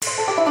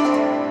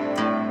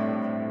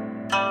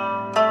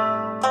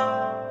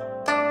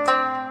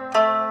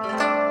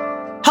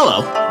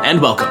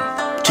and welcome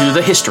to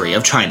the History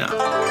of China.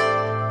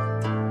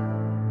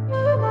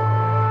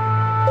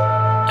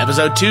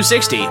 Episode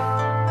 260,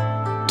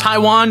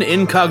 Taiwan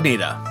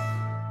Incognita.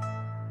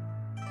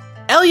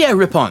 Elie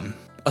Ripon,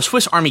 a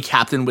Swiss army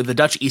captain with the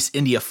Dutch East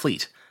India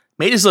Fleet,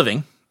 made his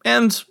living,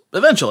 and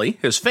eventually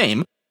his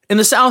fame, in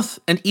the South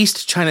and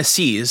East China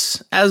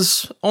Seas,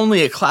 as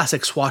only a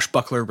classic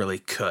swashbuckler really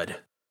could.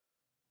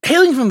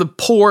 Hailing from the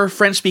poor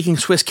French-speaking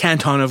Swiss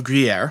canton of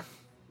Gruyere,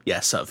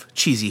 yes, of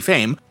cheesy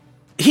fame,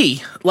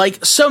 he,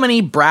 like so many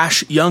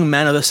brash young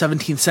men of the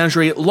 17th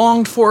century,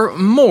 longed for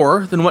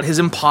more than what his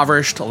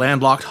impoverished,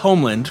 landlocked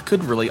homeland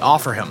could really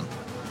offer him.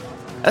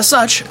 As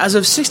such, as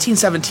of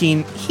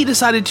 1617, he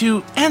decided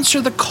to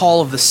answer the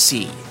call of the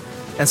sea,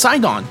 and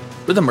signed on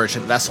with a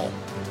merchant vessel.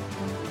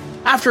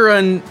 After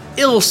an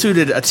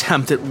ill-suited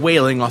attempt at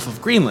whaling off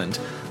of Greenland,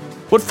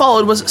 what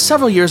followed was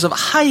several years of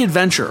high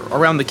adventure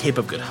around the Cape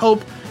of Good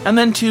Hope, and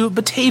then to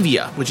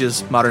Batavia, which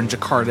is modern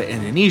Jakarta,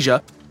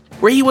 Indonesia,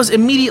 where he was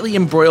immediately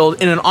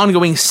embroiled in an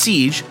ongoing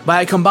siege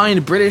by a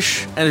combined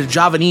British and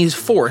Javanese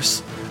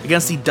force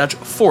against the Dutch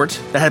fort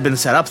that had been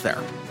set up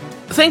there.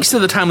 Thanks to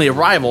the timely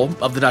arrival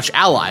of the Dutch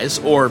allies,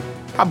 or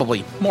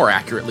probably more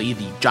accurately,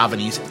 the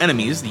Javanese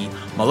enemies, the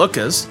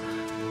Moluccas,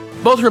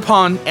 both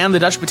Ripon and the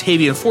Dutch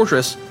Batavian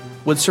fortress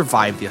would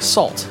survive the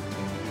assault.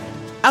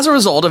 As a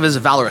result of his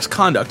valorous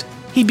conduct,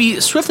 he'd be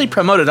swiftly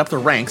promoted up the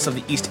ranks of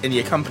the East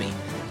India Company,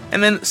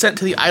 and then sent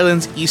to the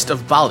islands east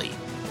of Bali,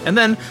 and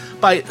then,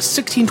 by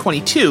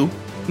 1622,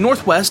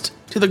 northwest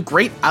to the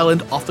great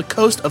island off the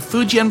coast of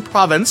Fujian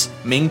Province,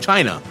 Ming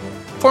China,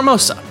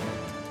 Formosa,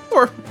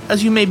 or,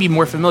 as you may be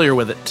more familiar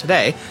with it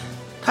today,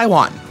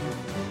 Taiwan.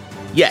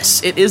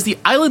 Yes, it is the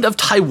island of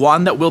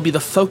Taiwan that will be the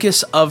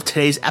focus of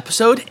today's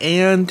episode,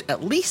 and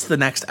at least the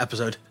next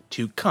episode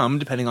to come,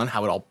 depending on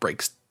how it all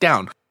breaks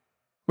down.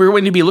 We're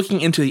going to be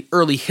looking into the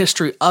early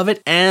history of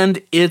it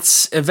and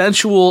its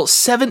eventual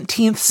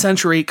 17th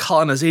century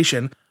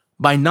colonization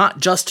by not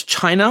just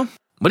China,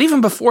 but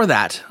even before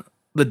that,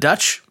 the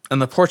Dutch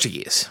and the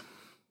Portuguese.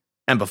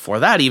 And before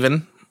that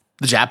even,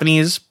 the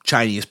Japanese,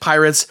 Chinese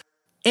pirates,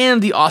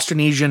 and the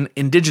Austronesian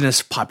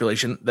indigenous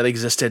population that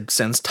existed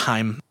since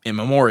time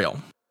immemorial.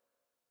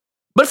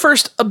 But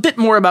first, a bit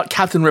more about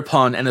Captain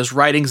Ripon and his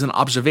writings and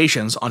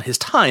observations on his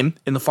time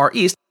in the Far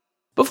East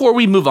before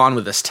we move on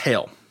with this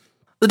tale.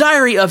 The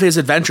diary of his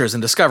adventures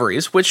and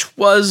discoveries, which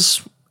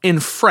was in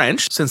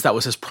French, since that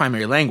was his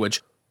primary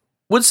language,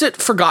 would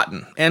sit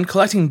forgotten and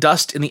collecting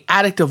dust in the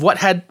attic of what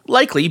had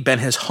likely been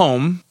his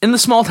home in the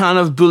small town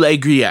of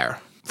Boulay-Gruyere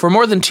for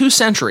more than 2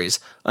 centuries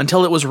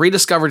until it was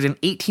rediscovered in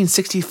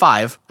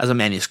 1865 as a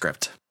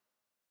manuscript.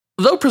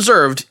 Though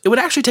preserved, it would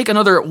actually take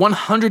another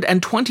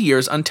 120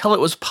 years until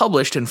it was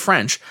published in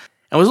French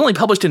and was only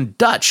published in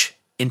Dutch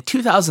in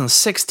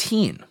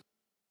 2016.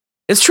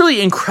 It's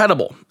truly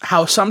incredible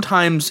how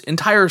sometimes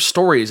entire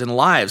stories and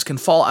lives can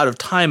fall out of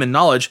time and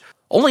knowledge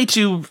only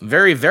to,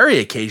 very, very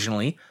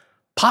occasionally,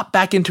 pop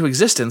back into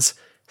existence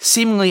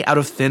seemingly out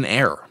of thin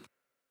air.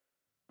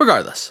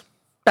 Regardless,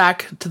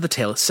 back to the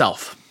tale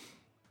itself.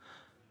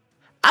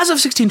 As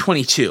of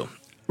 1622,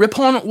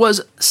 Ripon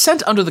was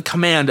sent under the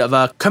command of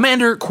a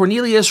Commander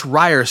Cornelius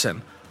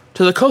Ryerson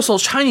to the coastal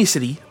Chinese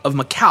city of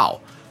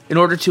Macau in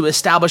order to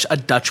establish a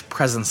Dutch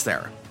presence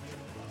there.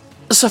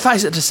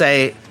 Suffice it to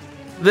say,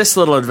 this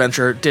little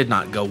adventure did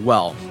not go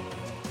well.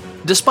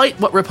 Despite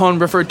what Ripon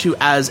referred to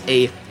as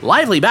a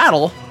lively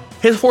battle,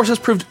 his forces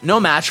proved no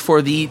match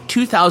for the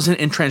 2,000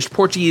 entrenched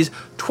Portuguese,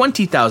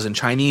 20,000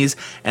 Chinese,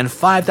 and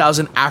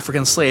 5,000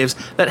 African slaves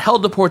that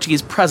held the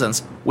Portuguese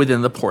presence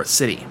within the port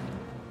city.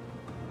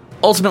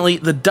 Ultimately,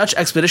 the Dutch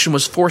expedition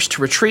was forced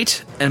to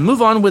retreat and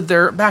move on with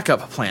their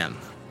backup plan.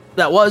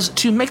 That was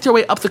to make their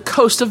way up the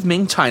coast of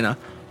Ming China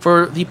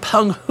for the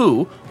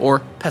Penghu, or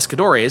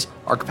Pescadores,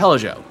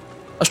 archipelago,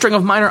 a string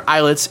of minor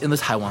islets in the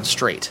Taiwan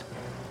Strait,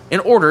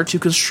 in order to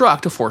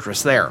construct a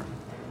fortress there.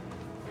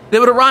 They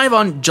would arrive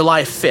on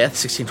July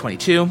 5th,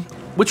 1622,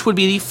 which would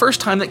be the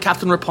first time that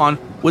Captain Ripon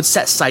would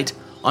set sight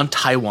on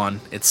Taiwan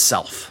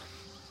itself.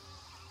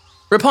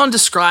 Ripon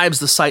describes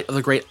the site of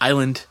the great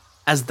island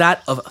as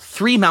that of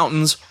 3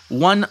 mountains,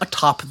 one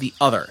atop the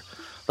other,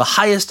 the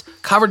highest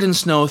covered in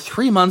snow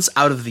 3 months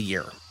out of the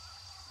year.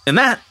 In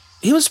that,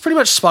 he was pretty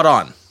much spot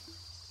on.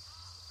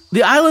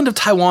 The island of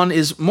Taiwan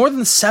is more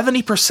than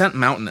 70%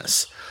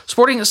 mountainous,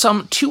 sporting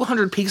some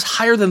 200 peaks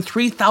higher than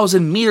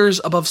 3,000 meters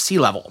above sea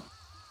level.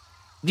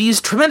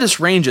 These tremendous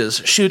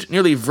ranges shoot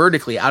nearly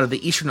vertically out of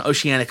the eastern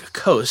oceanic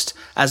coast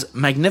as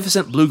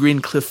magnificent blue-green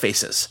cliff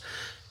faces,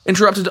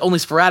 interrupted only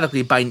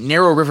sporadically by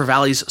narrow river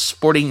valleys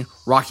sporting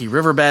rocky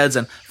riverbeds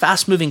and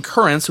fast-moving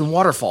currents and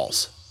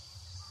waterfalls.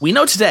 We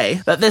know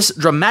today that this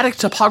dramatic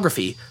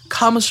topography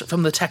comes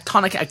from the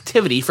tectonic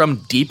activity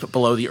from deep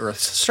below the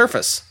Earth's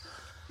surface.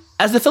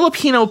 As the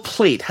Filipino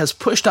plate has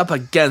pushed up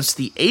against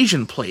the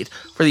Asian plate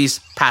for these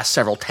past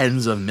several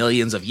tens of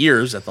millions of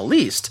years at the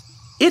least,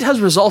 it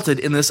has resulted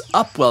in this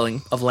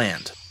upwelling of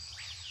land.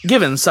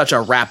 Given such a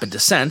rapid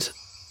descent,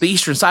 the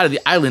eastern side of the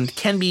island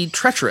can be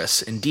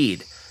treacherous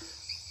indeed.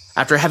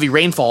 After heavy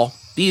rainfall,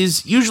 the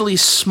these usually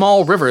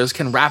small rivers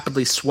can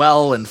rapidly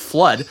swell and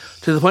flood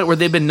to the point where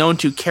they've been known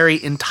to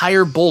carry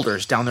entire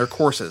boulders down their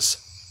courses.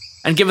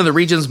 And given the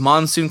region's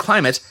monsoon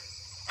climate,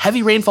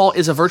 heavy rainfall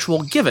is a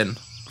virtual given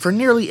for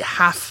nearly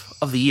half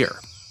of the year.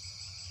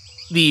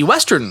 The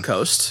western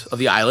coast of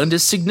the island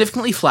is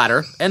significantly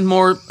flatter and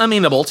more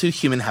amenable to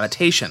human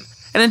habitation,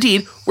 and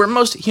indeed where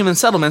most human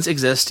settlements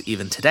exist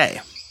even today.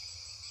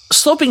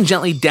 Sloping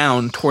gently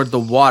down toward the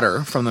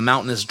water from the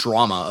mountainous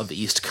drama of the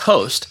east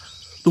coast,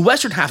 the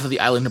western half of the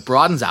island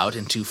broadens out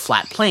into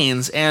flat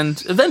plains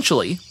and,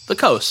 eventually, the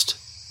coast.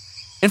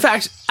 In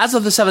fact, as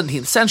of the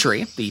 17th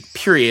century, the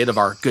period of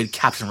our good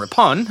Captain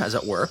Ripon, as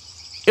it were,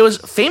 it was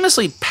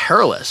famously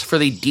perilous for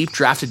the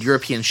deep-drafted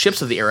European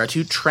ships of the era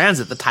to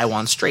transit the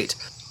Taiwan Strait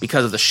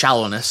because of the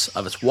shallowness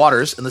of its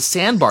waters and the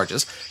sand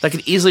barges that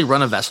could easily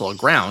run a vessel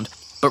aground,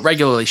 but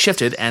regularly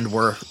shifted and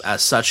were,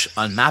 as such,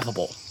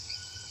 unmappable.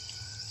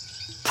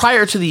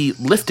 Prior to the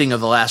lifting of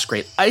the last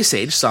great ice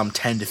age, some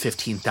 10 to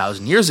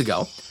 15,000 years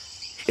ago,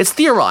 it's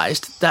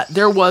theorized that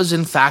there was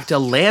in fact a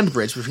land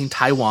bridge between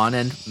Taiwan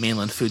and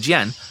mainland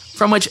Fujian,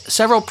 from which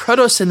several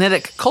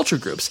Proto-Sinitic culture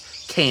groups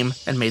came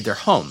and made their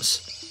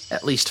homes,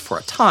 at least for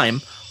a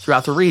time,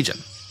 throughout the region.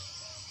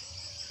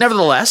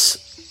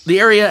 Nevertheless, the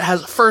area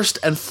has first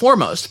and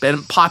foremost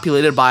been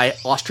populated by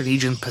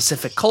Austronesian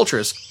Pacific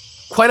cultures,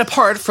 quite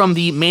apart from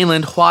the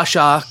mainland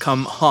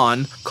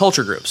Huasha-Han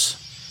culture groups,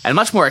 and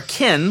much more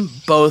akin,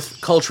 both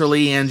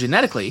culturally and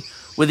genetically,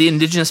 with the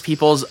indigenous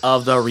peoples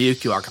of the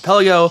Ryukyu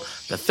Archipelago,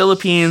 the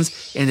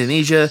Philippines,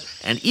 Indonesia,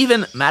 and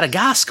even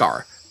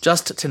Madagascar,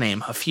 just to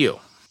name a few.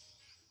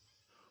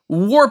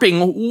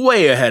 Warping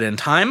way ahead in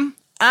time,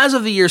 as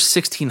of the year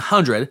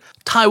 1600,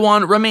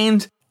 Taiwan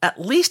remained, at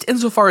least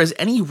insofar as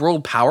any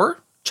world power,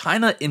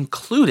 China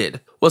included,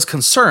 was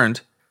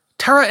concerned,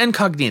 terra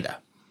incognita.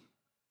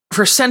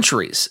 For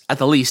centuries, at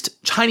the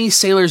least, Chinese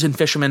sailors and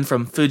fishermen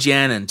from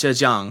Fujian and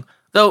Zhejiang,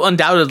 though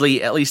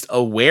undoubtedly at least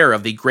aware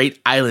of the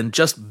great island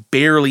just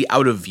barely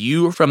out of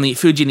view from the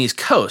Fujianese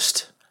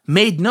coast,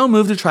 made no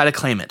move to try to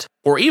claim it,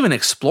 or even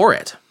explore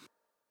it.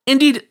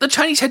 Indeed, the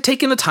Chinese had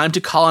taken the time to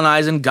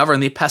colonize and govern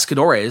the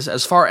pescadores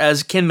as far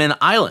as Kinmen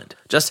Island,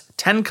 just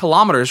 10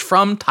 kilometers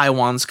from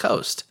Taiwan's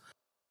coast.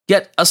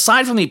 Yet,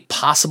 aside from the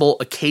possible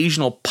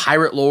occasional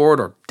pirate lord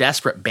or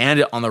desperate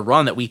bandit on the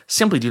run that we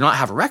simply do not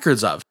have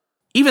records of,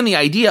 even the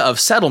idea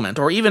of settlement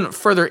or even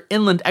further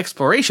inland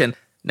exploration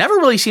never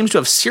really seems to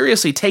have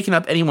seriously taken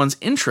up anyone's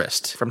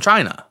interest from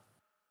China.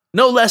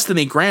 No less than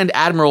the Grand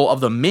Admiral of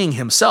the Ming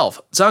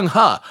himself, Zheng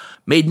He,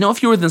 made no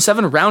fewer than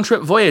 7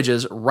 round-trip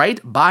voyages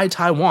right by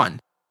Taiwan,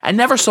 and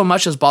never so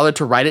much as bothered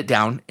to write it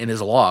down in his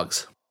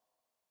logs.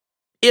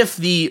 If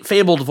the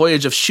fabled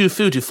voyage of Xu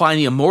Fu to find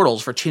the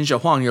immortals for Qin Shi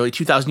Huang nearly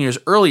 2,000 years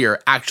earlier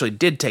actually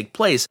did take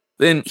place,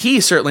 then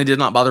he certainly did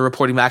not bother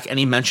reporting back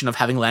any mention of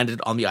having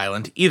landed on the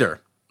island either.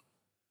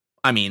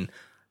 I mean,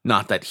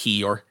 not that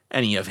he or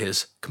any of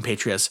his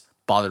compatriots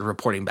bothered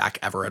reporting back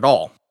ever at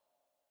all.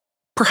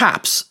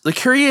 Perhaps the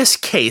curious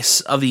case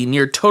of the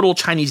near-total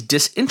Chinese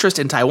disinterest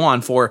in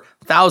Taiwan for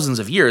thousands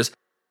of years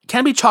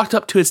can be chalked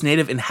up to its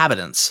native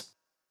inhabitants.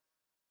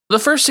 The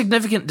first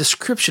significant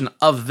description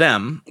of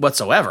them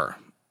whatsoever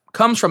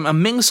comes from a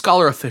Ming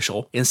scholar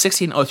official in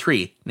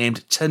 1603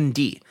 named Chen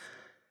Di,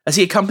 as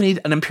he accompanied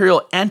an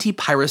imperial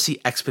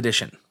anti-piracy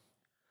expedition.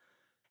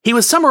 He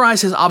would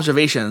summarize his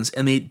observations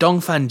in the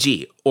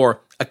Dongfanji,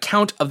 or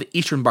Account of the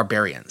Eastern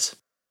Barbarians.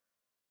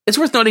 It's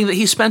worth noting that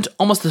he spent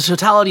almost the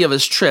totality of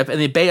his trip in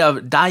the Bay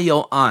of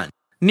Daiyou-an,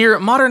 near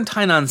modern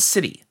Tainan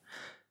City,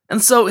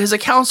 and so his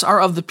accounts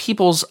are of the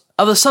peoples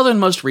of the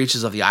southernmost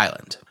reaches of the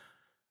island.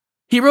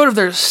 He wrote of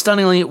their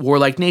stunningly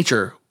warlike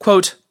nature,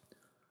 quote,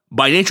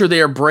 "By nature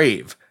they are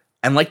brave,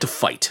 and like to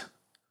fight.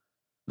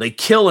 They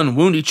kill and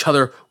wound each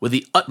other with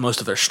the utmost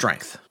of their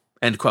strength."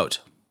 End quote.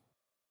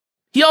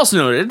 He also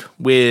noted,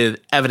 with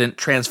evident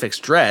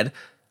transfixed dread,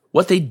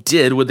 what they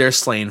did with their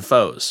slain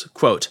foes.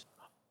 Quote,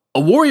 "A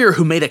warrior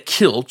who made a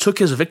kill took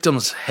his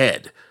victim's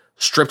head,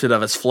 stripped it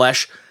of its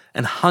flesh,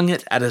 and hung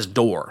it at his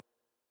door.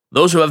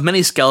 Those who have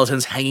many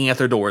skeletons hanging at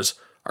their doors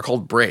are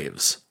called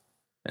braves."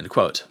 End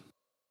quote.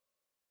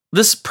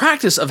 This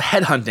practice of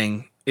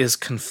headhunting is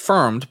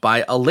confirmed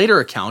by a later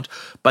account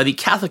by the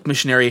Catholic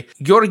missionary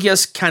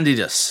Georgius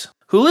Candidus,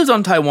 who lived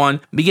on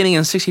Taiwan beginning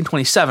in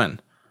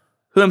 1627,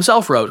 who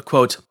himself wrote,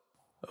 quote,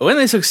 "When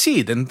they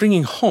succeed in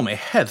bringing home a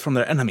head from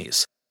their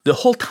enemies, the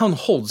whole town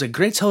holds a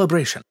great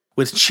celebration,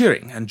 with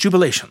cheering and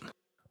jubilation.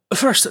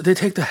 First, they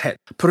take the head,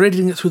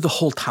 parading it through the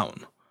whole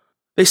town.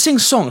 They sing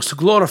songs to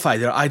glorify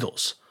their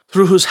idols,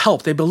 through whose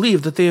help they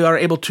believe that they are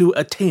able to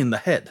attain the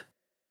head.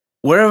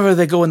 Wherever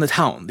they go in the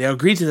town, they are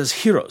greeted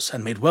as heroes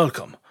and made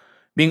welcome,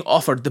 being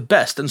offered the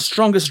best and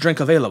strongest drink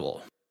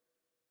available.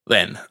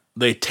 Then,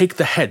 they take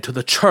the head to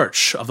the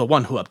church of the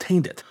one who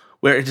obtained it,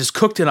 where it is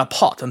cooked in a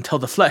pot until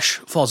the flesh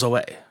falls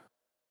away.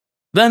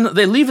 Then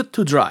they leave it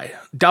to dry,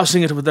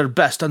 dousing it with their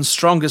best and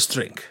strongest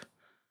drink.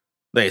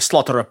 They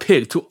slaughter a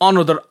pig to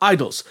honor their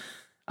idols,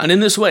 and in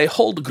this way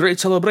hold great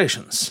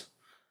celebrations.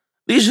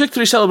 These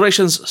victory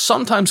celebrations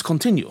sometimes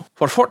continue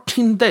for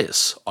 14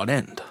 days on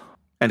end."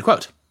 End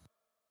quote.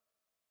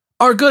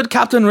 Our good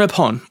Captain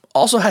Ripon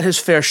also had his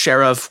fair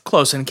share of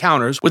close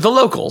encounters with the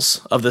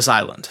locals of this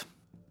island.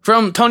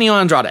 From Tonio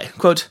Andrade,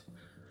 quote,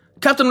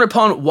 Captain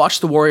Ripon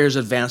watched the warriors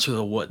advance through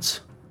the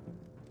woods.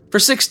 For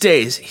 6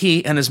 days,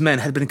 he and his men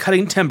had been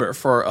cutting timber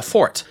for a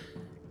fort.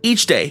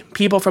 Each day,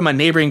 people from a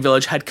neighboring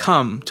village had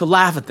come to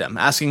laugh at them,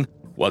 asking,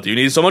 "What do you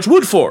need so much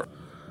wood for?"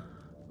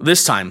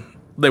 This time,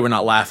 they were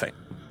not laughing.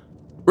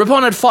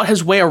 Ripon had fought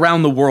his way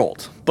around the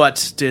world,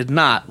 but did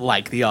not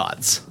like the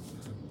odds.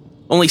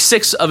 Only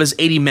 6 of his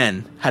 80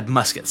 men had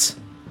muskets.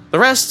 The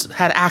rest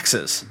had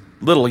axes,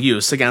 little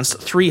use against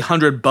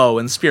 300 bow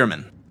and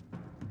spearmen.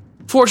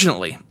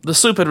 Fortunately, the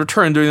sloop had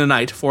returned during the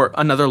night for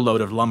another load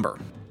of lumber.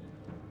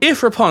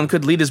 If Ripon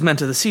could lead his men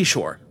to the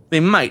seashore, they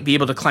might be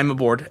able to climb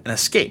aboard and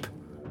escape,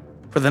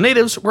 for the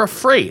natives were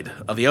afraid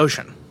of the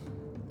ocean.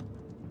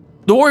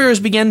 The warriors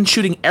began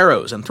shooting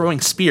arrows and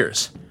throwing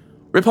spears.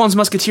 Ripon's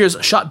musketeers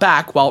shot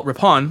back while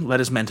Ripon led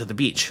his men to the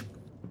beach.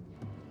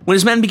 When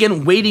his men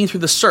began wading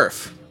through the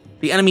surf,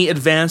 the enemy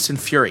advanced in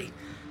fury,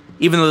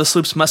 even though the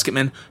sloop's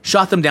musketmen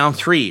shot them down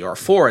 3 or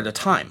 4 at a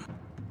time.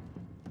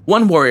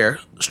 One warrior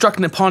struck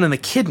Ripon in the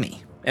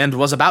kidney and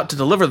was about to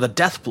deliver the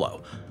death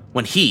blow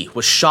when he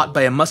was shot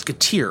by a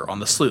musketeer on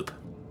the sloop.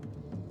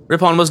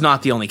 Ripon was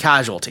not the only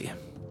casualty.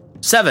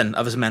 7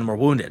 of his men were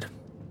wounded.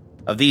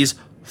 Of these,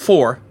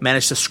 4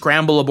 managed to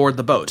scramble aboard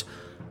the boat,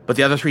 but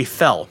the other 3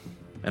 fell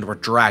and were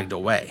dragged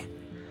away.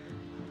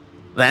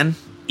 Then,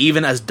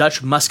 even as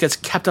Dutch muskets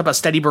kept up a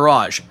steady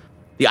barrage,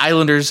 the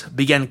islanders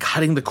began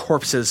cutting the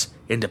corpses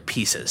into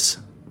pieces.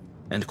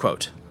 End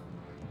quote.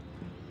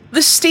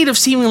 This state of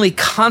seemingly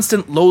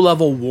constant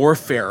low-level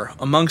warfare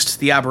amongst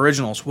the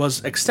Aboriginals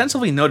was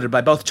extensively noted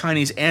by both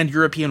Chinese and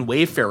European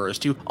wayfarers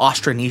to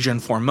Austronesia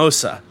and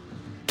Formosa.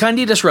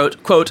 Candidus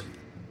wrote, quote,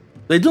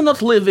 "They do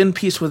not live in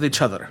peace with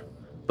each other,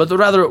 but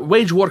rather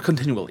wage war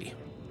continually,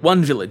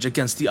 one village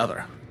against the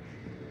other."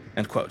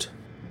 End quote.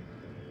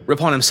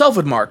 Ripon himself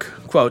would mark,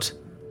 quote,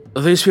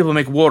 "These people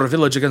make war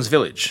village against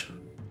village."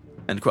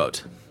 End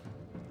quote.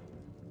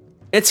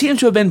 It seems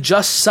to have been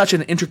just such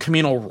an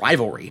intercommunal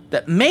rivalry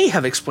that may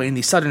have explained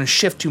the sudden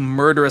shift to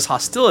murderous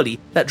hostility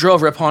that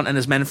drove Ripon and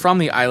his men from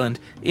the island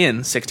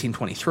in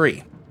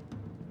 1623.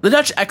 The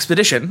Dutch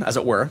expedition, as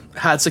it were,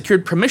 had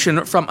secured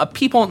permission from a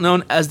people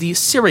known as the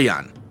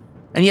Syrian,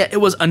 and yet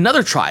it was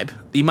another tribe,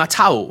 the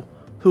Matau,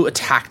 who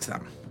attacked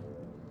them.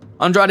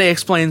 Andrade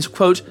explains,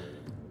 quote,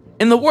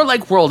 "In the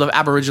warlike world of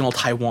Aboriginal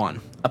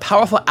Taiwan, a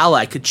powerful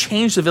ally could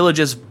change the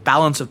village's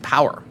balance of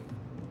power.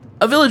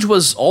 A village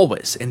was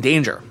always in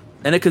danger,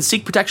 and it could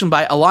seek protection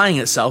by allying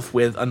itself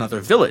with another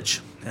village."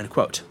 End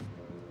quote.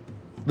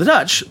 The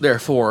Dutch,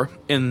 therefore,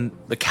 in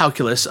the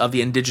calculus of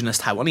the indigenous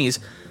Taiwanese,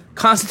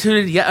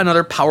 constituted yet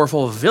another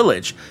powerful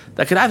village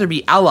that could either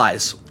be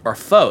allies or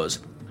foes,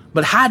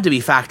 but had to be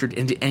factored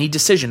into any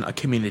decision a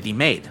community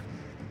made.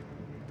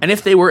 And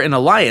if they were in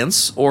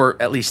alliance, or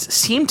at least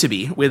seemed to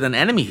be, with an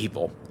enemy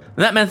people,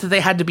 that meant that they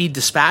had to be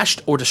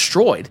dispatched or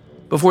destroyed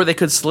before they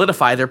could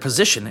solidify their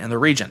position in the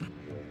region.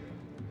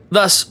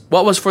 Thus,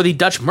 what was for the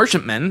Dutch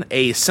merchantmen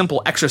a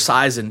simple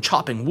exercise in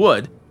chopping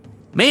wood,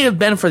 may have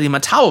been for the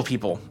Matau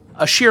people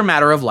a sheer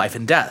matter of life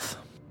and death.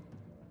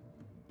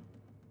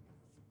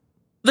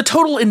 The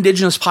total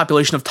indigenous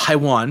population of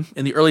Taiwan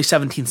in the early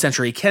 17th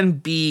century can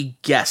be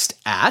guessed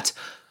at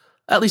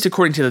least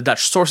according to the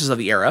Dutch sources of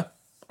the era,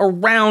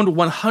 around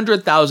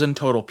 100,000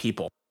 total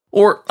people,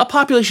 or a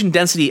population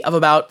density of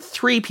about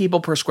 3 people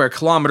per square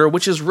kilometer,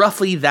 which is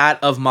roughly that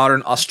of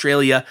modern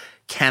Australia,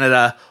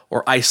 Canada,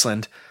 or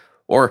Iceland,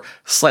 or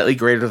slightly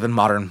greater than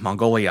modern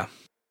Mongolia.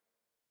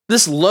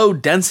 This low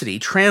density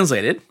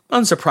translated,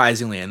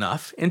 unsurprisingly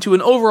enough, into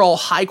an overall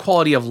high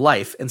quality of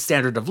life and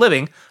standard of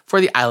living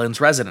for the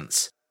island's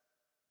residents.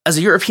 As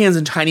the Europeans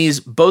and Chinese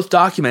both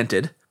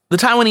documented, the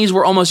Taiwanese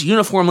were almost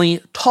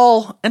uniformly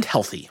tall and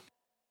healthy.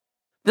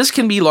 This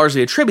can be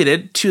largely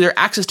attributed to their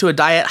access to a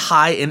diet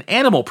high in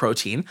animal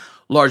protein,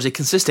 largely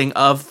consisting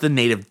of the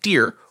native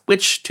deer,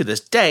 which, to this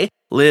day,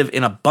 live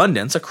in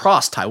abundance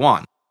across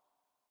Taiwan.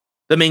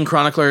 The Ming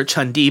chronicler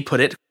Chen Di put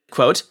it,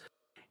 quote,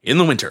 "In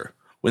the winter,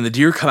 when the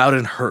deer come out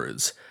in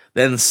herds,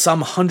 then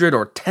some 100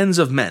 or tens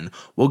of men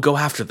will go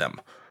after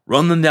them,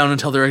 run them down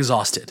until they're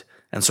exhausted,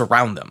 and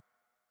surround them.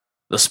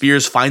 The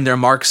spears find their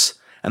marks,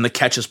 and the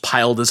catch is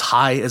piled as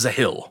high as a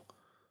hill."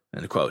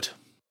 End quote.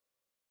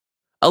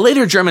 A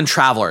later German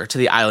traveler to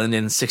the island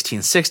in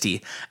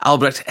 1660,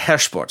 Albrecht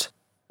Hersport,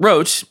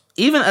 wrote,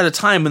 even at a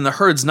time when the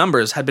herd's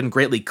numbers had been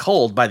greatly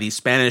culled by the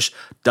Spanish,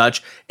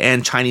 Dutch,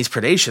 and Chinese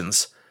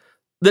predations,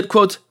 that,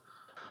 quote,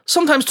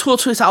 "Sometimes 2 or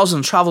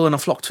 3,000 travel in a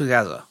flock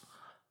together.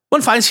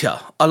 One finds here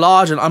a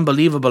large and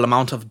unbelievable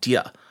amount of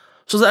deer,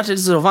 so that it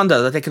is a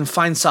wonder that they can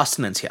find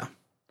sustenance here.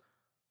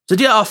 The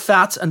deer are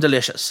fat and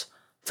delicious,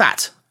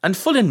 fat and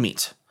full in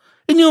meat.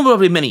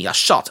 Innumerably many are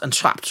shot and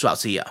trapped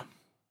throughout the year."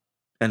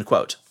 End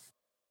quote.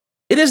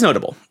 It is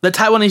notable that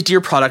Taiwanese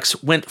deer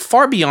products went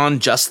far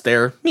beyond just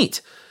their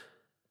meat.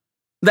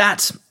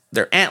 That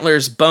their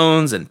antlers,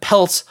 bones, and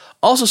pelts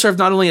also served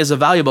not only as a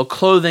valuable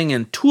clothing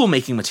and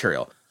tool-making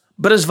material,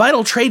 but as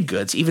vital trade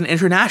goods even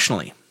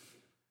internationally.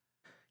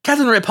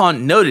 Captain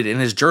Ripon noted in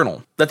his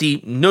journal that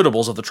the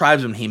notables of the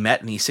tribesmen he met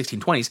in the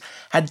 1620s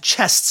had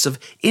chests of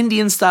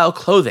Indian-style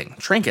clothing,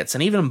 trinkets,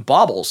 and even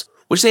baubles,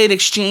 which they had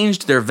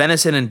exchanged their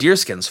venison and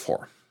deerskins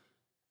for.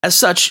 As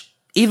such,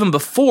 even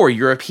before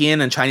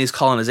European and Chinese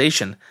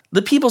colonization,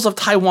 the peoples of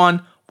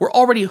Taiwan were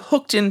already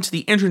hooked into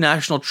the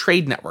international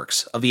trade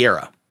networks of the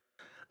era.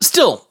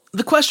 Still,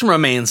 the question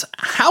remains,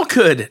 how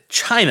could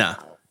China,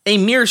 a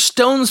mere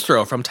stone's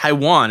throw from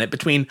Taiwan at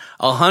between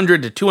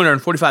 100 to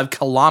 245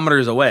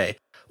 kilometers away,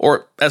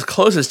 or as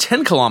close as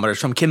 10 kilometers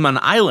from Kinmen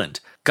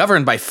Island,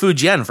 governed by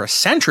Fujian for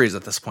centuries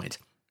at this point,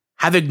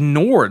 have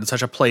ignored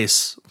such a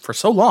place for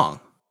so long?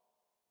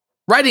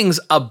 Writings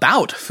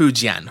about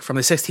Fujian from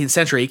the 16th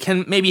century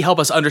can maybe help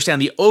us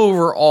understand the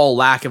overall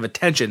lack of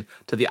attention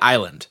to the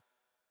island.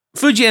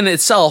 Fujian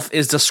itself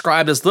is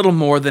described as little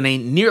more than a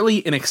nearly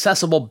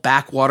inaccessible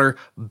backwater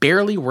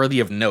barely worthy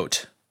of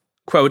note.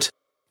 Quote,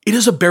 "It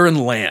is a barren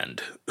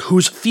land,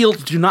 whose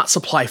fields do not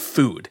supply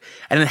food,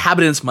 and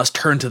inhabitants must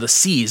turn to the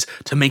seas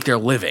to make their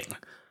living.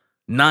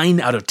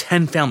 9 out of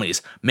 10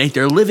 families make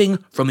their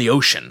living from the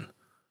ocean."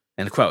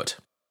 End quote.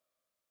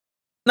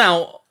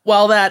 Now,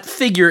 while that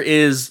figure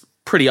is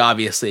pretty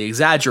obviously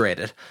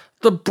exaggerated,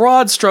 the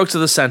broad strokes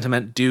of the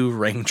sentiment do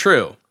ring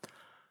true.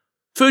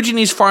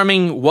 Fujianese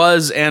farming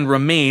was and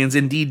remains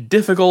indeed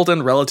difficult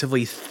and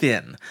relatively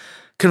thin,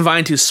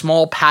 confined to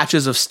small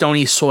patches of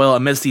stony soil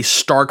amidst the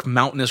stark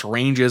mountainous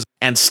ranges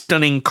and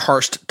stunning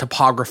karst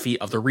topography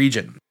of the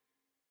region.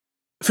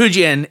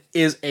 Fujian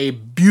is a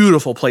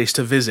beautiful place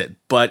to visit,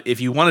 but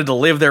if you wanted to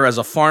live there as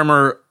a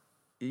farmer,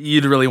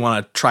 you'd really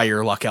want to try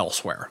your luck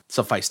elsewhere,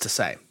 suffice to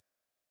say.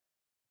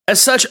 As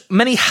such,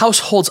 many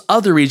households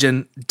of the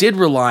region did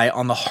rely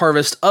on the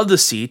harvest of the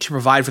sea to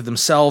provide for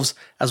themselves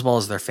as well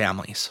as their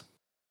families.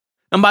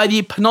 And by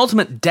the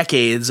penultimate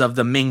decades of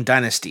the Ming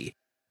Dynasty,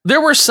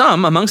 there were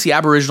some amongst the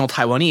Aboriginal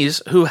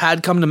Taiwanese who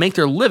had come to make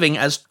their living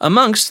as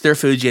amongst their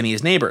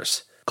Fujianese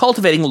neighbors,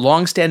 cultivating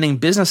long-standing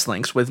business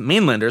links with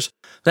mainlanders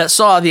that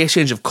saw the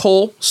exchange of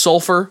coal,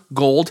 sulfur,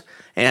 gold,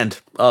 and,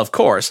 of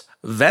course,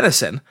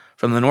 venison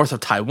from the north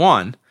of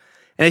Taiwan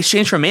in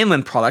exchange for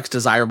mainland products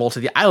desirable to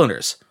the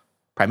islanders,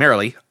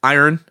 primarily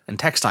iron and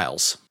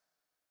textiles.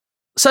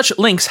 Such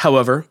links,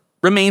 however,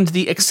 remained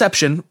the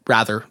exception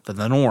rather than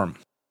the norm.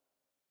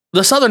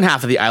 The southern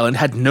half of the island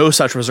had no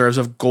such reserves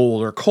of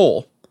gold or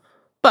coal,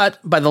 but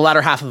by the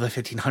latter half of the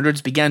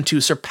 1500s began to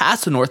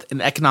surpass the north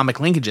in economic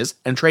linkages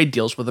and trade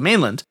deals with the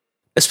mainland,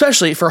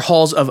 especially for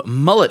hauls of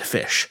mullet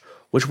fish,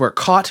 which were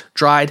caught,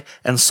 dried,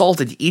 and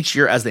salted each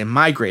year as they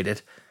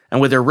migrated, and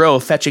with their roe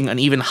fetching an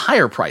even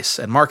higher price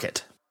and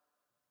market.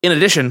 In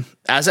addition,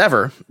 as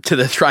ever, to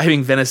the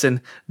thriving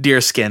venison,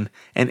 deerskin,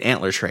 and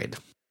antler trade.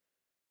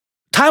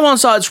 Taiwan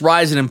saw its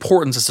rise in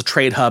importance as a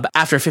trade hub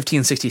after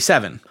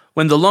 1567,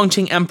 when the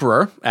Longqing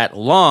Emperor, at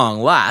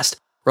long last,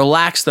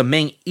 relaxed the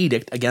Ming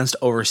edict against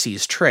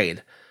overseas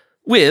trade,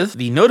 with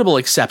the notable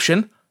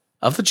exception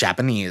of the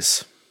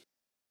Japanese.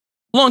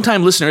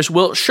 Longtime listeners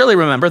will surely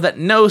remember that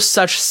no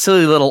such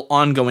silly little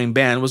ongoing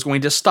ban was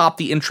going to stop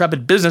the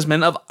intrepid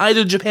businessmen of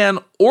either Japan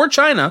or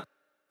China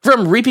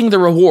from reaping the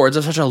rewards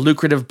of such a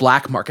lucrative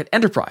black market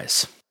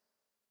enterprise.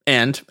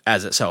 And,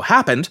 as it so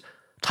happened,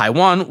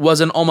 Taiwan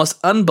was an almost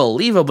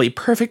unbelievably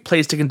perfect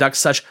place to conduct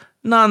such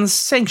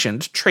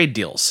non-sanctioned trade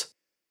deals.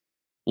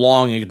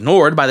 Long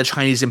ignored by the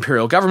Chinese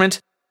imperial government,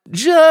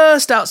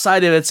 just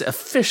outside of its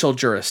official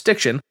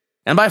jurisdiction,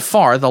 and by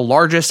far the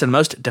largest and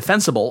most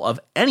defensible of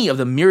any of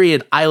the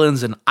myriad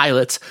islands and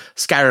islets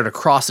scattered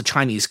across the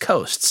Chinese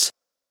coasts.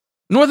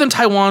 Northern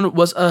Taiwan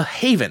was a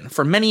haven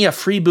for many a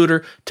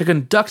freebooter to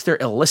conduct their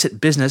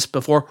illicit business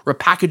before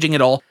repackaging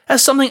it all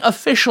as something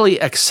officially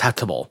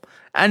acceptable,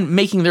 and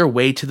making their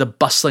way to the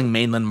bustling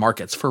mainland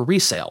markets for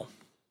resale.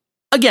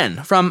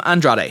 Again, from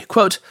Andrade,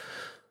 quote,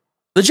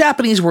 "The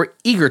Japanese were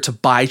eager to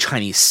buy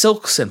Chinese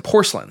silks and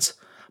porcelains,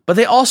 but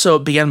they also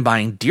began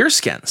buying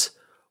deerskins,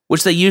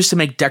 which they used to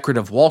make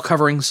decorative wall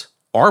coverings,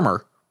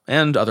 armor,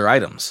 and other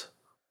items.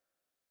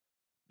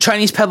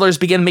 Chinese peddlers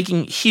began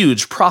making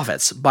huge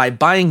profits by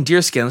buying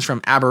deerskins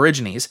from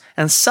Aborigines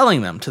and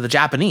selling them to the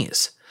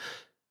Japanese.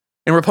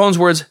 In Rapon's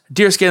words,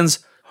 deerskins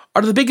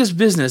are the biggest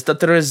business that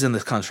there is in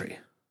this country."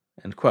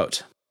 End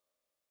quote.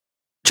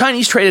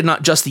 Chinese traded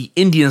not just the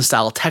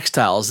Indian-style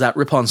textiles that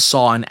Ripon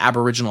saw in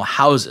Aboriginal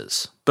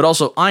houses, but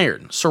also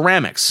iron,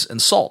 ceramics,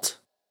 and salt.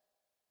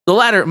 The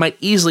latter might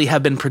easily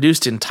have been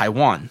produced in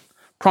Taiwan,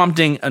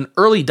 prompting an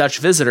early Dutch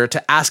visitor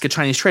to ask a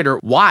Chinese trader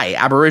why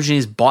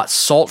Aborigines bought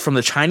salt from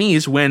the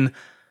Chinese when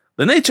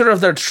the nature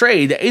of their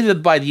trade,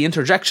 aided by the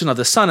interjection of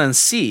the sun and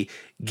sea,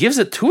 gives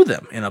it to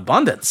them in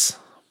abundance.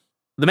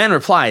 The man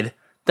replied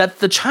that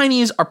the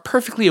Chinese are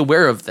perfectly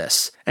aware of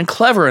this and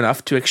clever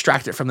enough to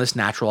extract it from this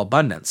natural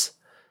abundance.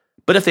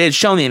 But if they had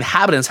shown the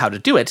inhabitants how to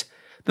do it,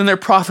 then their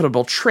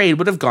profitable trade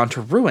would have gone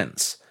to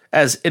ruins,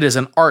 as it is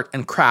an art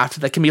and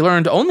craft that can be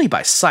learned only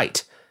by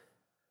sight.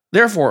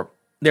 Therefore,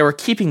 they were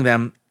keeping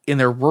them in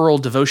their rural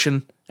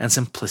devotion and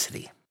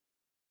simplicity.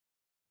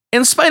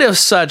 In spite of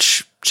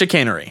such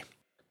chicanery,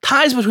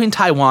 Ties between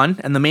Taiwan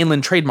and the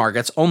mainland trade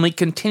markets only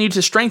continued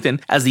to strengthen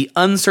as the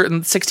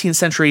uncertain 16th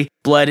century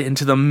bled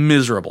into the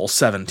miserable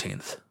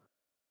 17th.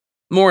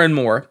 More and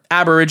more,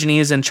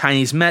 Aborigines and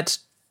Chinese met,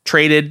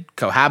 traded,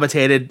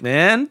 cohabitated,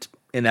 and,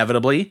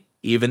 inevitably,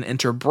 even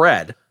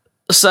interbred,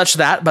 such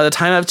that by the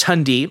time of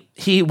Chun-Di,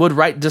 he would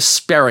write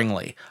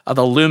despairingly of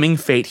the looming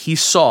fate he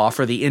saw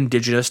for the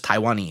indigenous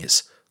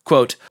Taiwanese.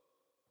 Quote,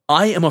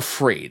 "I am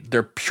afraid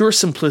their pure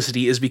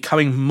simplicity is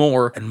becoming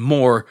more and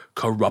more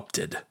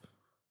corrupted."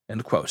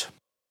 End quote.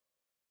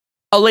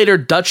 A later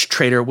Dutch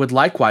trader would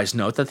likewise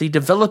note that the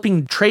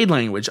developing trade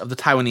language of the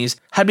Taiwanese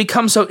had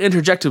become so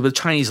interjected with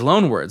Chinese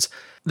loanwords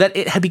that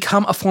it had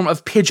become a form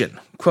of pidgin.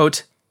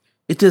 Quote,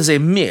 "It is a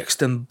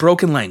mixed and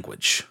broken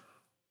language."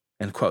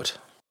 End quote.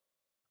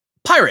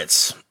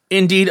 Pirates,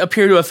 indeed,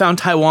 appear to have found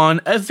Taiwan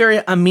a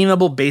very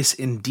amenable base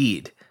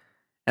indeed,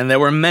 and there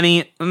were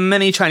many,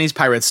 many Chinese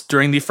pirates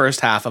during the first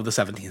half of the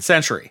 17th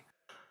century.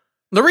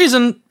 The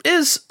reason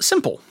is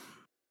simple.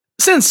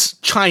 Since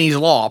Chinese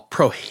law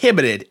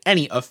prohibited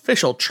any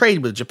official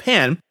trade with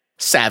Japan,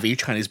 savvy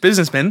Chinese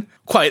businessmen,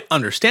 quite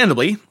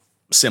understandably,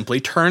 simply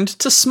turned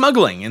to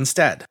smuggling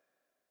instead.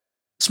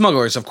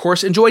 Smugglers, of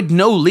course, enjoyed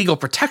no legal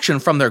protection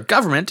from their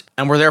government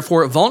and were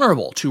therefore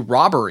vulnerable to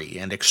robbery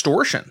and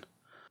extortion.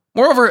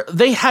 Moreover,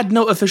 they had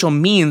no official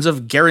means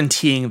of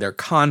guaranteeing their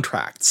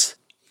contracts.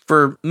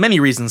 For many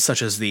reasons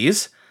such as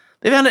these,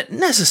 they found it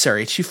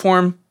necessary to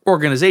form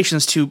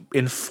organizations to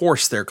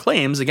enforce their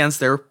claims against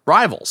their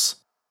rivals.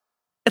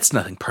 It's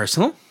nothing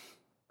personal.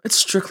 It's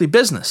strictly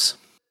business.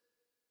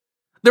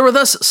 There were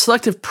thus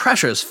selective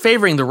pressures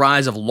favoring the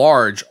rise of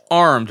large,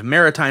 armed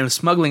maritime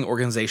smuggling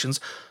organizations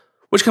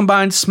which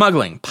combined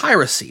smuggling,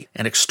 piracy,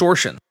 and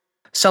extortion,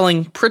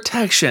 selling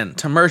protection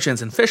to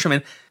merchants and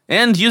fishermen,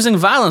 and using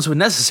violence when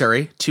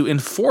necessary to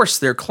enforce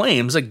their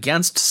claims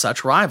against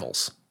such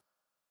rivals.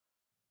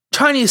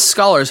 Chinese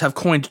scholars have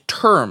coined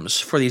terms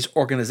for these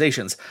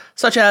organizations,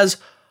 such as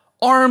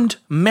armed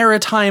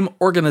maritime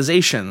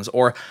organizations,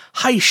 or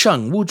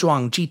Haisheng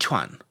Wuzhuang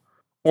Jituan,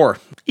 or,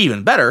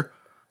 even better,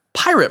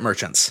 pirate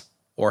merchants,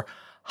 or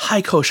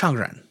Haikou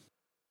Shangren.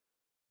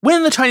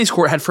 When the Chinese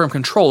court had firm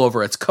control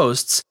over its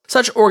coasts,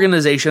 such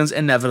organizations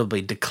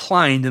inevitably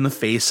declined in the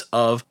face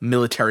of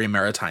military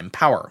maritime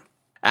power,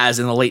 as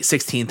in the late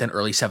 16th and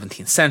early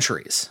 17th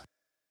centuries.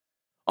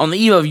 On the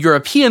eve of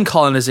European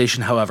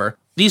colonization, however,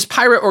 these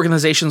pirate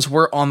organizations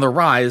were on the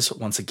rise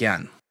once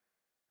again.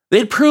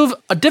 They'd prove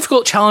a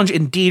difficult challenge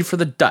indeed for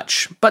the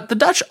Dutch, but the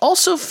Dutch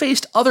also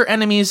faced other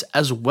enemies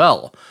as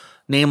well,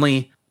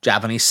 namely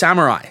Japanese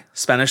samurai,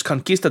 Spanish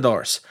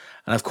conquistadors,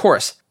 and of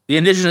course, the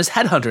indigenous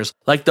headhunters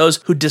like those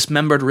who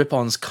dismembered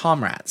Ripon's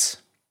comrades.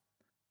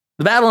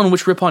 The battle in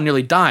which Ripon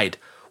nearly died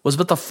was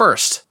but the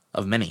first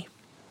of many.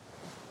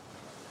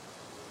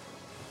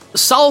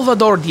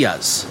 Salvador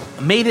Diaz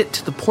made it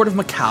to the port of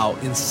Macau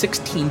in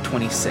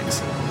 1626,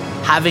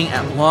 having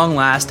at long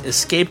last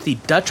escaped the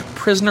Dutch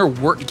prisoner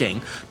work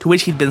gang to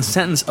which he'd been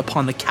sentenced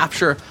upon the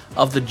capture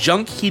of the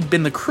junk he'd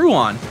been the crew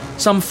on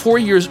some 4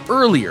 years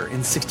earlier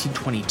in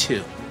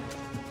 1622.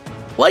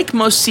 Like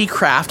most sea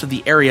craft of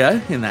the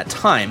area in that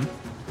time,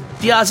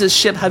 Diaz's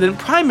ship had been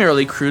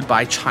primarily crewed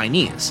by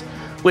Chinese,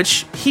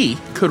 which he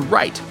could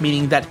write,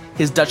 meaning that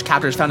his Dutch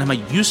captors found him a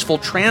useful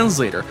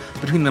translator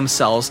between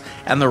themselves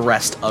and the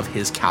rest of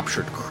his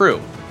captured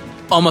crew,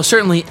 almost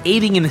certainly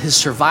aiding in his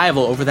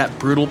survival over that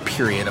brutal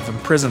period of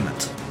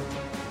imprisonment.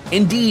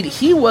 Indeed,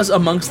 he was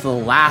amongst the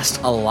last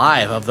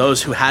alive of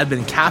those who had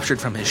been captured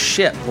from his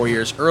ship 4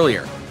 years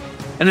earlier,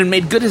 and had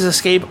made good his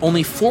escape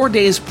only 4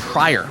 days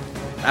prior,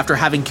 after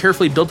having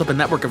carefully built up a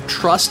network of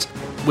trust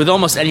with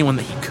almost anyone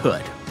that he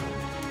could.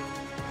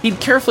 He'd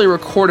carefully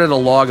recorded a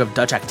log of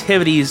Dutch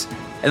activities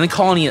and the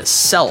colony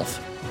itself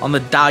on the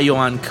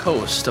Dayuan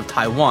coast of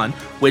Taiwan,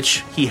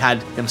 which he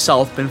had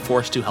himself been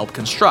forced to help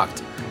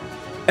construct,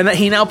 and that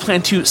he now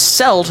planned to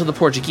sell to the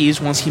Portuguese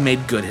once he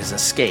made good his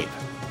escape.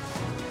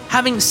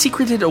 Having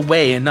secreted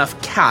away enough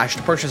cash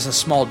to purchase a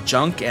small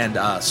junk and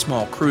a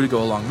small crew to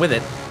go along with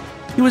it,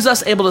 he was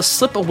thus able to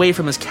slip away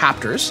from his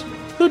captors,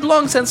 who'd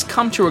long since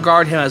come to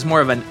regard him as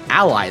more of an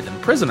ally than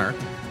prisoner,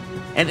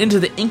 and into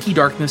the inky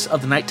darkness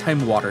of the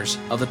nighttime waters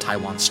of the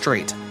Taiwan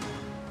Strait.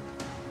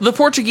 The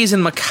Portuguese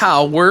in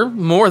Macau were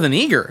more than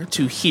eager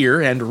to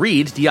hear and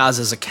read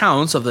Diaz's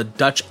accounts of the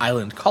Dutch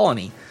island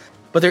colony,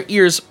 but their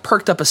ears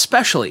perked up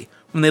especially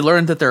when they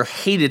learned that their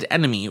hated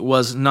enemy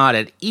was not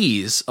at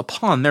ease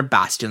upon their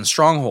bastion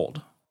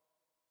stronghold.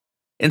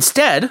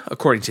 Instead,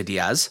 according to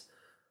Diaz,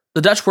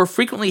 the Dutch were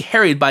frequently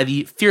harried by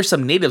the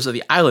fearsome natives of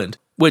the island,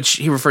 which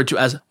he referred to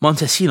as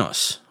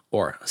Montesinos,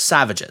 or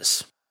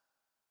savages.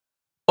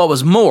 What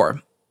was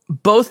more,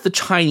 both the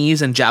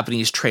Chinese and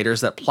Japanese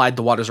traders that plied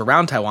the waters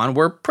around Taiwan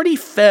were pretty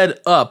fed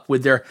up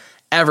with their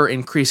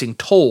ever-increasing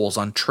tolls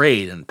on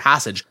trade and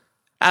passage,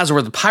 as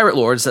were the pirate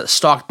lords that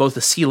stalked both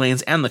the sea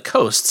lanes and the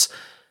coasts,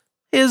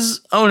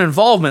 his own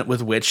involvement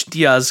with which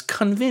Diaz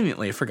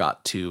conveniently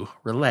forgot to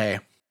relay.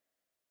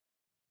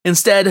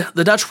 Instead,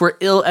 the Dutch were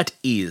ill at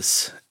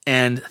ease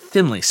and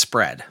thinly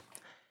spread.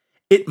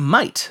 It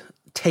might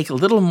take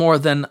little more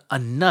than a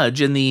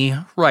nudge in the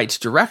right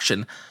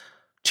direction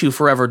to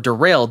forever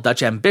derail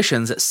Dutch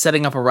ambitions at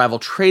setting up a rival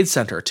trade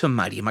center to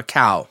mighty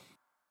Macau.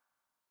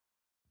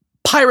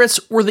 Pirates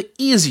were the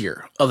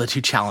easier of the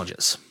two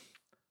challenges.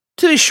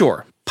 To be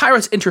sure,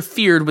 pirates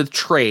interfered with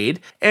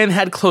trade and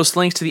had close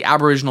links to the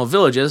aboriginal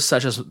villages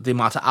such as the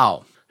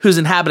Mata'ao, whose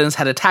inhabitants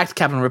had attacked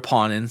Captain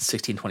Ripon in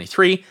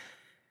 1623,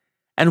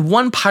 and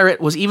one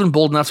pirate was even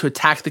bold enough to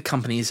attack the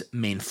company's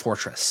main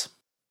fortress.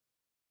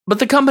 But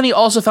the company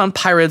also found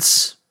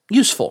pirates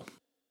useful.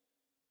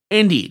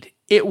 Indeed,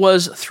 it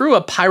was through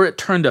a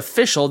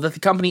pirate-turned-official that the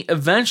company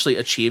eventually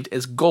achieved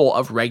its goal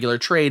of regular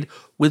trade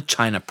with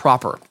China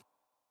proper.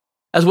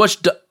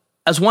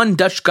 As one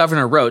Dutch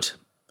governor wrote,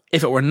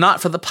 if it were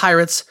not for the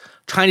pirates,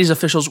 Chinese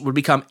officials would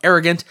become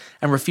arrogant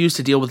and refuse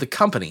to deal with the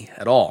company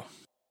at all.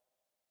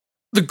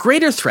 The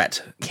greater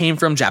threat came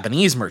from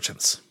Japanese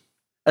merchants.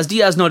 As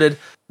Diaz noted,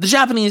 the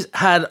Japanese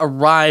had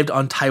arrived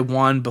on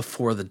Taiwan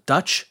before the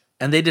Dutch,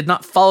 and they did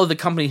not follow the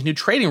company's new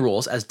trading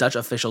rules as Dutch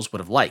officials would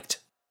have liked.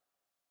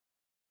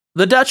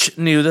 The Dutch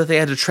knew that they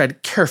had to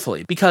tread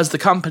carefully because the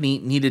company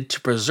needed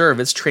to preserve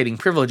its trading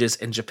privileges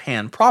in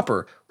Japan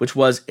proper, which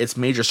was its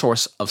major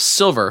source of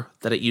silver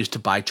that it used to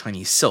buy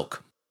Chinese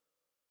silk.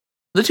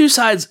 The two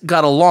sides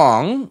got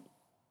along,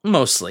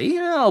 mostly,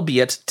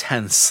 albeit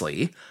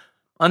tensely,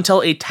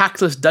 until a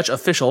tactless Dutch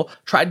official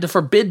tried to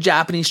forbid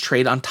Japanese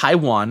trade on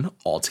Taiwan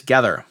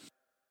altogether.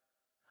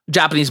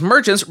 Japanese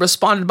merchants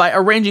responded by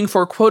arranging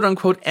for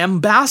quote-unquote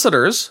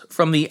ambassadors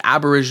from the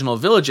aboriginal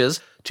villages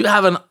to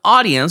have an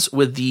audience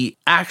with the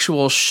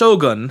actual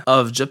shogun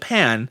of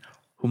Japan,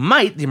 who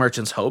might, the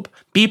merchants hope,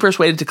 be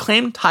persuaded to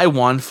claim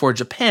Taiwan for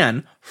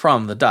Japan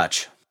from the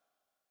Dutch.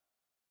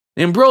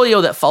 The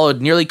imbroglio that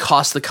followed nearly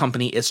cost the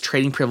company its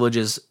trading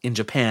privileges in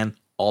Japan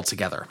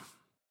altogether.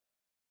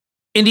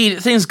 Indeed,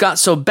 things got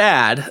so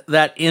bad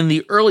that in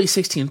the early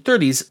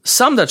 1630s,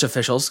 some Dutch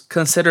officials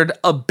considered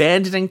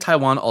abandoning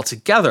Taiwan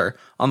altogether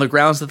on the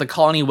grounds that the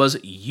colony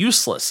was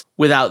useless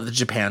without the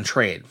Japan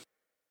trade.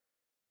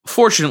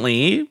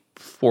 Fortunately,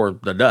 for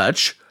the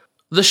Dutch,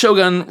 the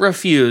shogun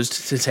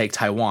refused to take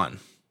Taiwan.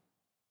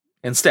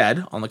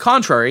 Instead, on the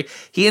contrary,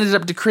 he ended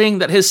up decreeing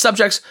that his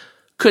subjects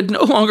could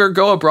no longer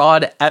go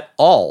abroad at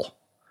all.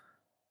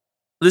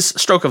 This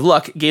stroke of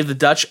luck gave the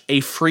Dutch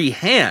a free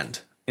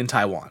hand in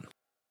Taiwan.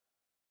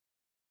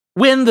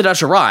 When the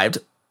Dutch arrived,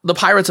 the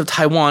pirates of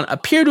Taiwan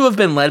appear to have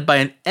been led by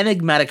an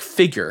enigmatic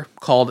figure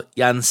called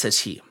Yan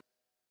Cixi.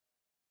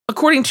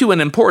 According to an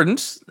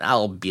important,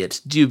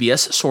 albeit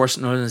dubious, source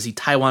known as the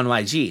Taiwan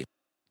YG,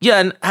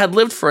 Yan had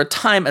lived for a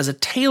time as a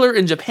tailor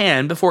in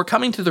Japan before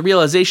coming to the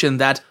realization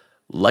that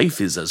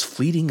life is as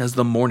fleeting as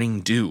the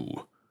morning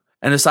dew,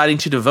 and deciding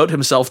to devote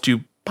himself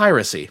to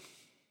piracy.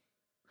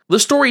 The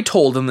story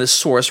told in this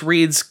source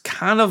reads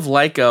kind of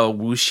like a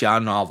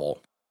wuxia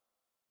novel.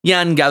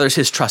 Yan gathers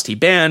his trusty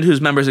band, whose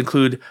members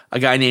include a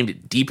guy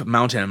named Deep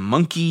Mountain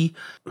Monkey,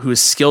 who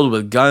is skilled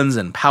with guns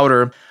and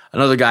powder,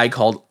 another guy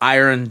called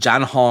Iron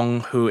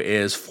Janhong, who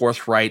is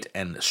forthright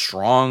and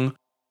strong.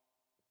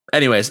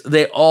 Anyways,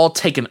 they all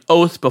take an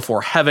oath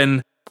before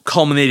heaven,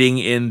 culminating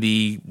in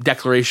the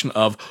declaration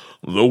of,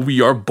 "Though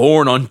we are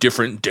born on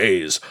different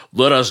days,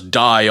 let us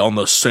die on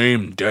the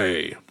same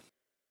day."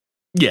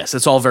 Yes,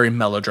 it's all very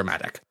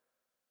melodramatic.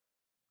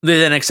 They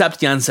then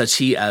accept Yan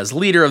Cixi as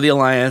leader of the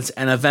alliance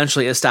and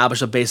eventually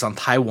establish a base on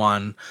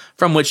Taiwan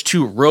from which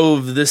to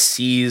rove the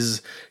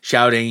seas,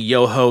 shouting,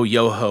 yo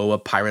ho, a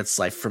pirate's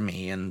life for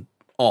me, and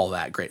all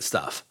that great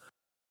stuff.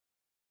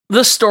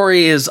 The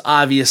story is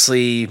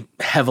obviously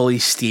heavily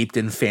steeped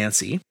in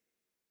fancy.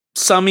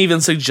 Some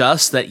even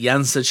suggest that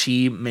Yan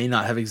Cixi may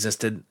not have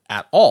existed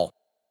at all.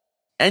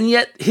 And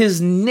yet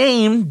his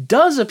name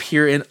does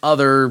appear in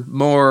other,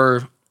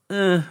 more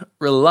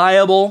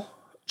reliable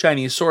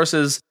Chinese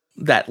sources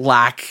that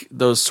lack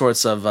those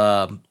sorts of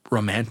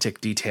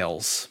romantic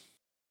details.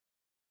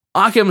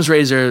 Occam's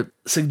razor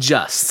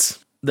suggests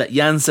that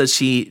Yan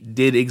Cixi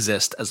did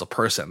exist as a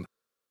person,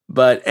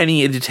 but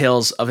any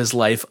details of his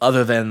life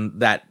other than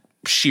that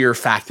sheer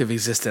fact of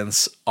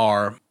existence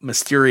are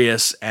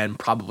mysterious and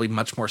probably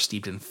much more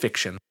steeped in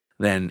fiction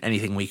than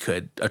anything we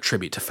could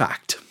attribute to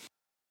fact.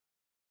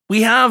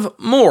 We have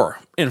more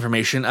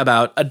information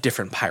about a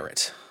different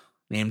pirate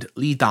named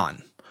Li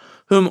Dan,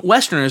 whom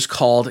Westerners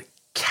called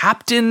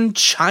Captain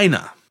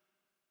China.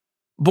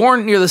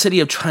 Born near the city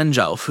of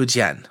Quanzhou,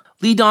 Fujian,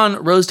 Li Dan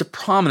rose to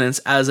prominence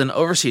as an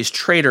overseas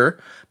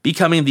trader,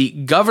 becoming the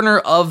governor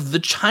of the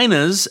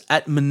Chinas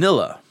at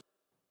Manila.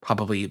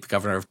 Probably the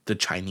governor of the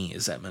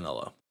Chinese at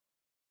Manila.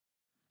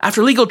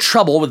 After legal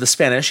trouble with the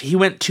Spanish, he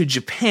went to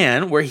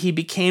Japan, where he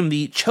became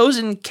the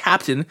chosen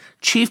captain,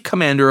 chief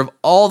commander of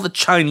all the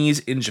Chinese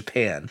in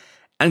Japan,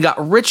 and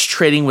got rich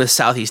trading with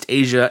Southeast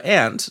Asia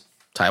and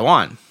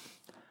Taiwan.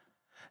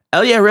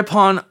 Elia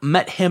Ripon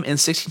met him in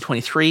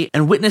 1623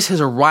 and witnessed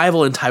his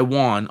arrival in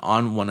Taiwan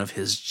on one of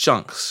his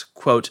junks,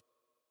 quote,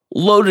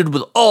 loaded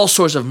with all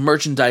sorts of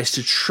merchandise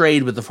to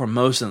trade with the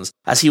Formosans,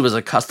 as he was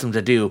accustomed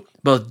to do,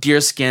 both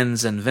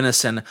deerskins and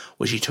venison,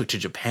 which he took to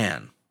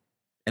Japan,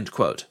 end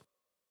quote.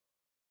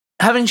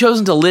 Having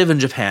chosen to live in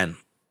Japan,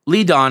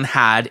 Li Dan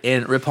had,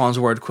 in Rippon's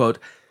word, quote,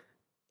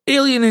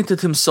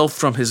 alienated himself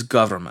from his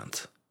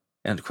government,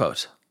 end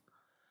quote.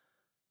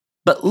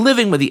 But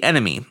living with the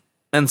enemy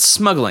and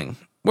smuggling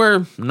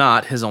were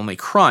not his only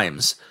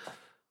crimes.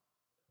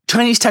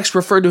 Chinese texts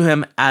referred to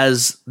him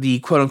as the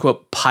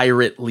quote-unquote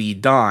pirate Li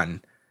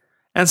Dan,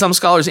 and some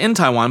scholars in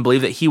Taiwan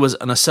believe that he was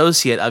an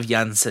associate of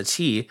Yan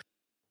Ceti.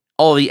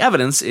 All the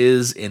evidence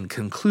is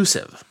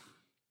inconclusive.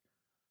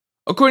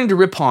 According to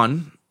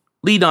Rippon,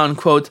 Li Dan,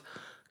 quote,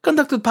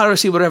 conducted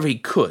piracy wherever he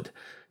could,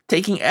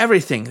 taking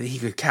everything that he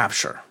could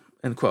capture,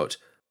 end quote.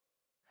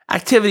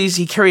 Activities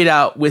he carried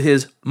out with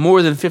his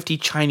more than 50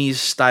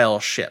 Chinese-style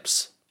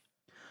ships.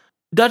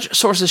 Dutch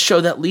sources show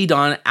that Li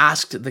Dan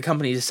asked the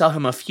company to sell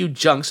him a few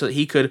junks so that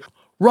he could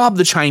rob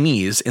the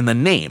Chinese in the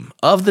name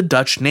of the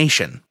Dutch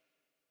nation.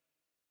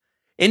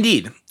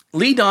 Indeed,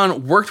 Li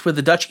Dan worked with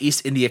the Dutch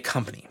East India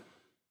Company.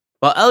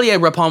 While Elie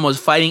Rippon was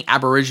fighting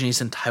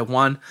Aborigines in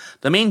Taiwan,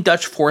 the main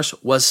Dutch force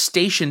was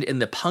stationed in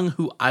the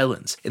Penghu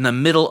Islands in the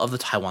middle of the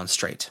Taiwan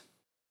Strait.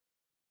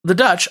 The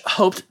Dutch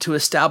hoped to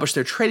establish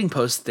their trading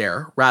posts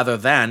there rather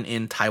than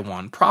in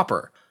Taiwan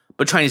proper,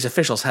 but Chinese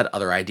officials had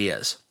other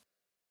ideas.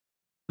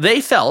 They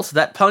felt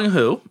that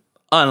Penghu,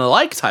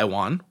 unlike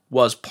Taiwan,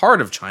 was part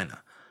of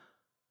China.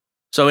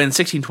 So in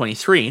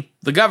 1623,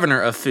 the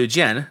governor of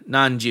Fujian,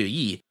 Nan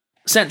Juyi,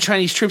 sent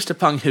Chinese troops to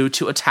Penghu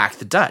to attack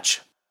the Dutch.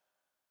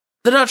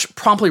 The Dutch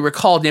promptly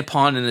recalled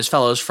Nippon and his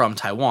fellows from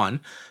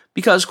Taiwan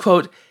because,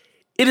 quote,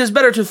 it is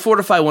better to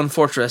fortify one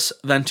fortress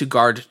than to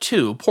guard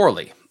two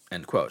poorly,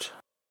 end quote.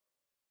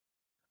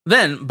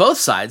 Then both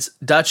sides,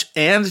 Dutch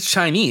and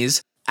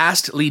Chinese,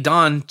 asked Li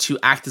Dan to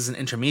act as an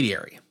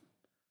intermediary.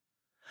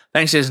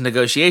 Thanks to his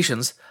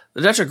negotiations,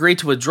 the Dutch agreed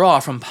to withdraw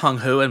from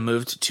Penghu and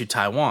moved to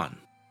Taiwan.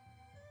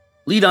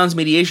 Li Dan's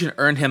mediation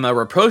earned him a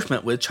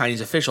rapprochement with Chinese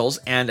officials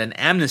and an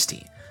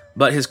amnesty,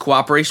 but his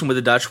cooperation with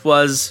the Dutch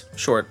was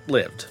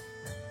short-lived.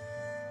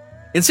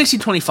 In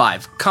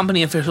 1625,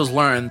 company officials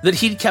learned that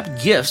he'd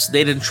kept gifts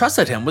they'd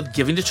entrusted him with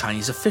giving to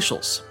Chinese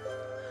officials.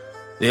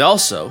 They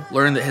also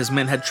learned that his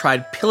men had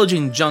tried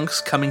pillaging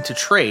junks coming to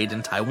trade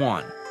in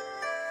Taiwan.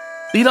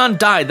 Li Dan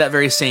died that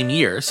very same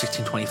year,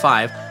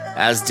 1625,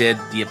 as did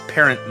the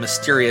apparent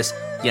mysterious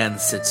Yan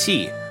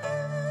Ceti.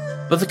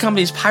 But the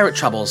company's pirate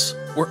troubles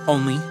were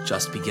only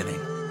just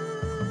beginning.